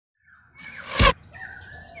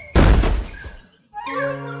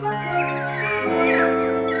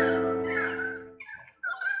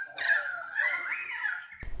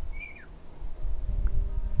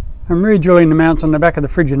I'm re-drilling the mounts on the back of the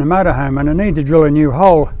fridge in the motorhome, and I need to drill a new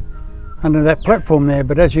hole under that platform there,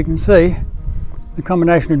 but as you can see, the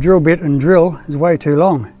combination of drill bit and drill is way too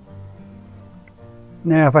long.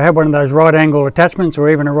 Now if I had one of those right angle attachments or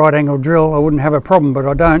even a right angle drill, I wouldn't have a problem, but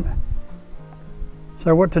I don't.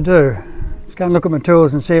 So what to do? Let's go and look at my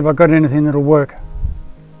tools and see if I've got anything that'll work.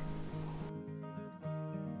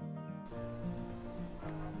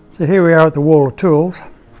 So here we are at the wall of tools.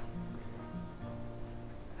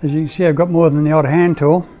 As you can see, I've got more than the odd hand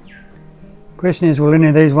tool. The question is, will any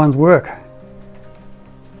of these ones work?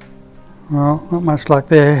 Well, not much like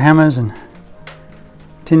their hammers and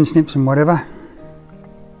tin snips and whatever.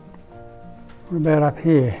 What about up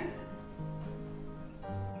here?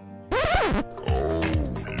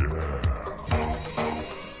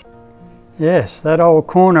 Yes, that old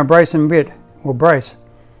corner brace and bit, or brace.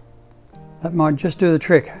 That might just do the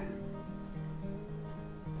trick.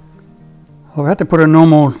 I've had to put a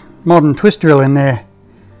normal modern twist drill in there.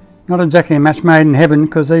 Not exactly a match made in heaven,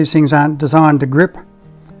 because these things aren't designed to grip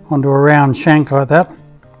onto a round shank like that.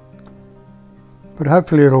 But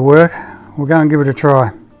hopefully it'll work. We'll go and give it a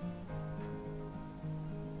try.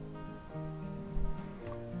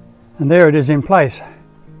 And there it is in place.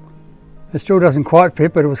 It still doesn't quite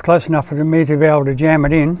fit, but it was close enough for me to be able to jam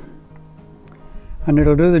it in. And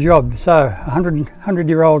it'll do the job. So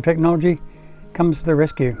 100-year-old technology comes to the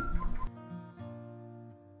rescue.